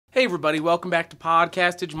Hey everybody, welcome back to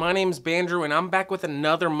Podcastage. My name is Bandrew and I'm back with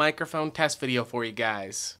another microphone test video for you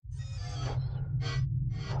guys.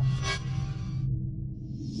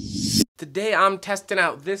 Today I'm testing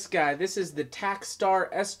out this guy. This is the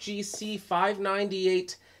Takstar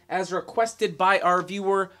SGC-598 as requested by our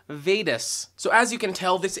viewer Vedas. So as you can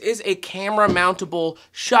tell, this is a camera mountable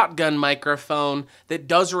shotgun microphone that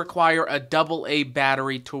does require a AA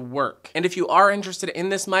battery to work. And if you are interested in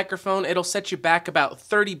this microphone, it'll set you back about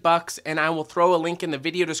 $30 and I will throw a link in the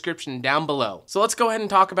video description down below. So let's go ahead and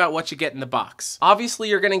talk about what you get in the box. Obviously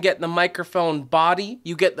you're gonna get the microphone body,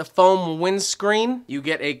 you get the foam windscreen, you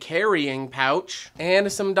get a carrying pouch,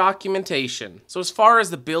 and some documentation. So as far as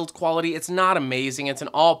the build quality, it's not amazing. It's an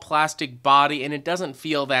all plastic body and it doesn't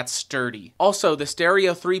feel that sturdy. Also, the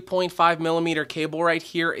stereo 3.5mm cable right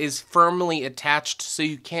here is firmly attached so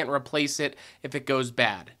you can't replace it if it goes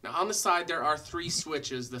bad. Now on the side there are three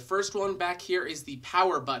switches. The first one back here is the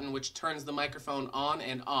power button, which turns the microphone on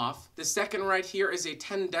and off. The second right here is a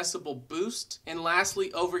 10 decibel boost. And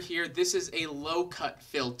lastly over here, this is a low cut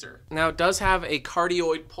filter. Now it does have a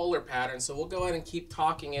cardioid polar pattern, so we'll go ahead and keep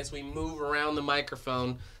talking as we move around the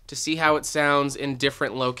microphone to see how it sounds in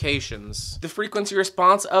different locations. The frequency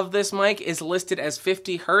response of this mic is listed as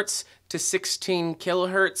 50 Hz to 16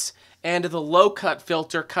 kHz, and the low cut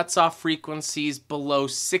filter cuts off frequencies below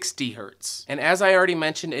 60 Hz. And as I already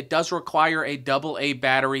mentioned, it does require a AA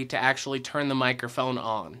battery to actually turn the microphone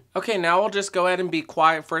on. Okay, now I'll just go ahead and be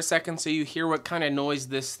quiet for a second so you hear what kind of noise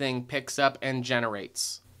this thing picks up and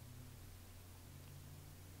generates.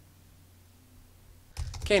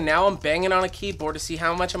 Okay, now I'm banging on a keyboard to see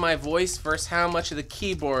how much of my voice versus how much of the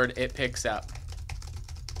keyboard it picks up.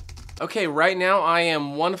 Okay, right now I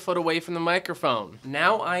am 1 foot away from the microphone.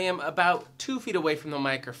 Now I am about 2 feet away from the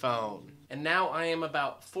microphone. And now I am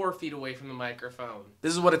about 4 feet away from the microphone.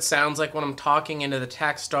 This is what it sounds like when I'm talking into the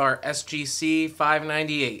Takstar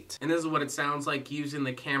SGC-598. And this is what it sounds like using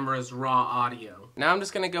the camera's raw audio. Now I'm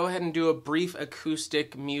just gonna go ahead and do a brief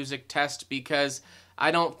acoustic music test because I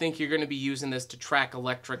don't think you're going to be using this to track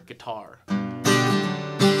electric guitar.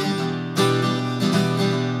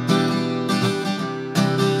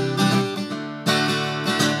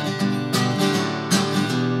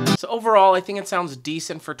 So overall, I think it sounds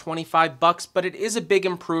decent for $25, but it is a big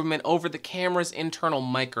improvement over the camera's internal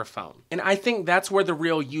microphone. And I think that's where the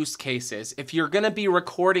real use case is. If you're gonna be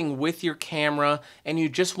recording with your camera and you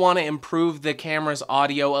just wanna improve the camera's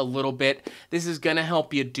audio a little bit, this is gonna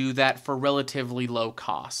help you do that for relatively low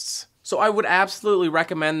costs. So I would absolutely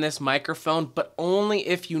recommend this microphone, but only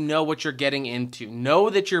if you know what you're getting into.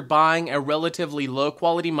 Know that you're buying a relatively low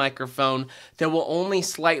quality microphone that will only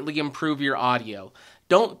slightly improve your audio.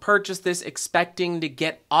 Don't purchase this expecting to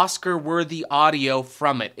get Oscar-worthy audio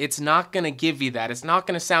from it. It's not gonna give you that. It's not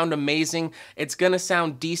gonna sound amazing. It's gonna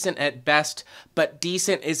sound decent at best, but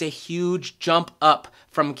decent is a huge jump up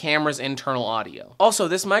from camera's internal audio. Also,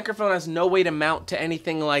 this microphone has no way to mount to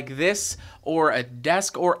anything like this or a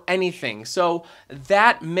desk or anything. So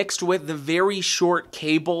that mixed with the very short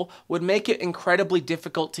cable would make it incredibly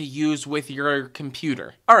difficult to use with your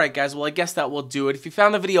computer. Alright guys, well I guess that will do it. If you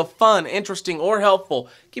found the video fun, interesting, or helpful,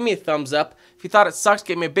 give me a thumbs up. If you thought it sucked,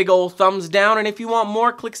 give me a big old thumbs down. And if you want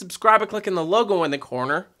more, click subscribe by clicking the logo in the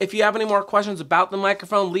corner. If you have any more questions about the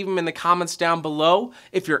microphone, leave them in the comments down below.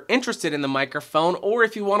 If you're interested in the microphone, or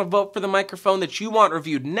if you want to vote for the microphone that you want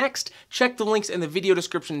reviewed next, check the links in the video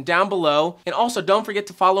description down below. And also don't forget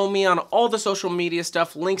to follow me on all the social media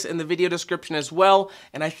stuff, links in the video description as well.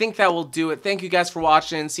 And I think that will do it. Thank you guys for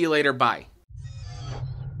watching, and see you later, bye.